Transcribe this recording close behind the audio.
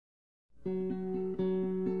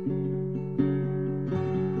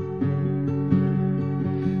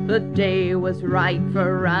The day was right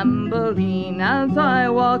for ramboling as I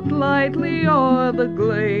walked lightly o'er the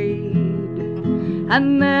glade,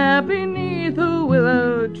 and there beneath a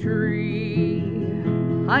willow tree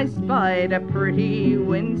I spied a pretty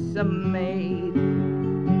winsome maid.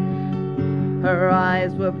 Her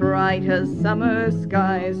eyes were bright as summer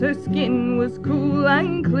skies, her skin was cool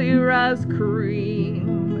and clear as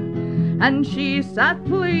cream, and she sat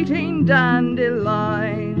plaiting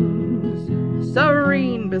dandelions,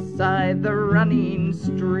 serene beside the running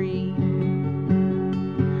stream.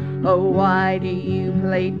 Oh, why do you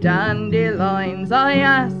plait dandelions? I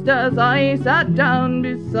asked as I sat down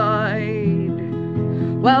beside.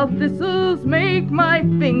 Well, thistles make my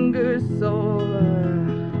fingers sore,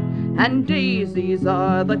 and daisies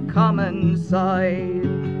are the common side.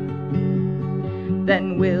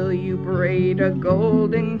 Then will you braid a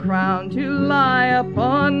golden crown to lie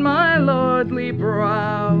upon my lordly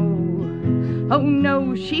brow? Oh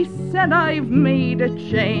no, she said, I've made a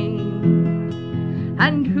chain,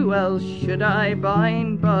 and who else should I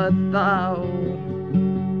bind but thou?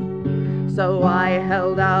 So I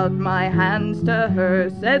held out my hands to her,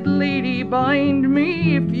 said, Lady, bind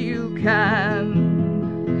me if you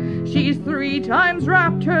can. She's 3 times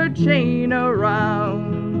wrapped her chain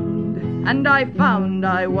around, and I found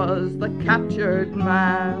I was the captured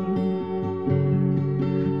man.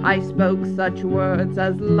 I spoke such words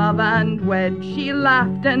as love and wed. She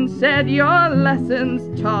laughed and said, your lesson's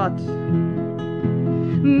taught.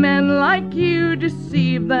 Men like you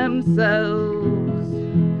deceive themselves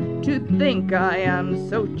to think I am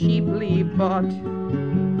so cheaply bought.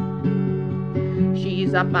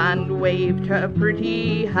 She's up and waved her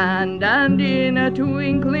pretty hand, and in a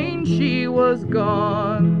twinkling she was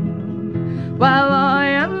gone, while I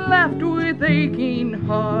am left with aching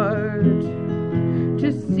heart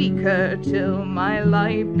to seek her till my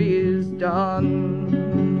life is done.